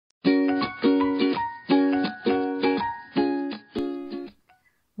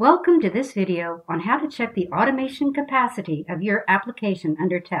Welcome to this video on how to check the automation capacity of your application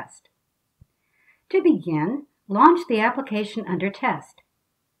under test. To begin, launch the application under test.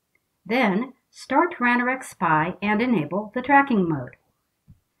 Then, start Ranorex Spy and enable the tracking mode.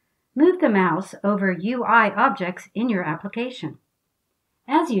 Move the mouse over UI objects in your application.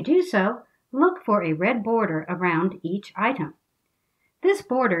 As you do so, look for a red border around each item. This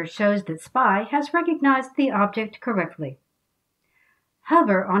border shows that Spy has recognized the object correctly.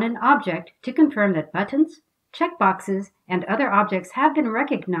 Hover on an object to confirm that buttons, checkboxes, and other objects have been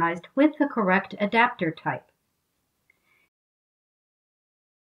recognized with the correct adapter type.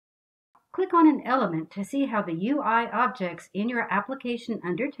 Click on an element to see how the UI objects in your application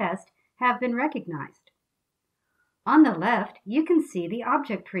under test have been recognized. On the left, you can see the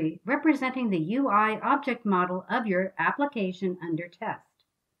object tree representing the UI object model of your application under test.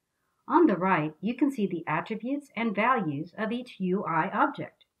 On the right, you can see the attributes and values of each UI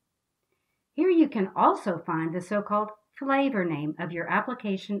object. Here you can also find the so-called flavor name of your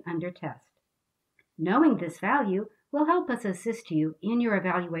application under test. Knowing this value will help us assist you in your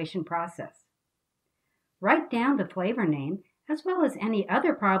evaluation process. Write down the flavor name as well as any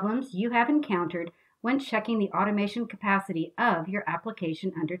other problems you have encountered when checking the automation capacity of your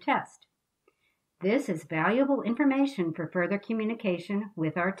application under test. This is valuable information for further communication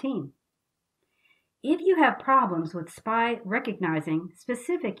with our team. If you have problems with Spy recognizing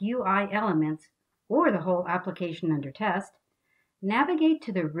specific UI elements or the whole application under test, navigate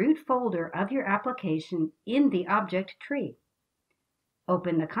to the root folder of your application in the object tree.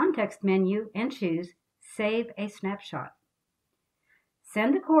 Open the context menu and choose Save a Snapshot.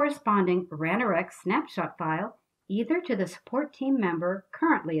 Send the corresponding Ranorex snapshot file either to the support team member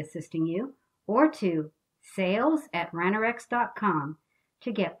currently assisting you or to sales@ranorex.com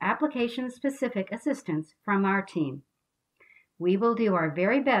to get application-specific assistance from our team. We will do our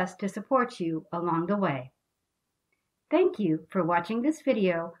very best to support you along the way. Thank you for watching this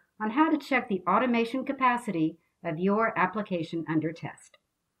video on how to check the automation capacity of your application under test.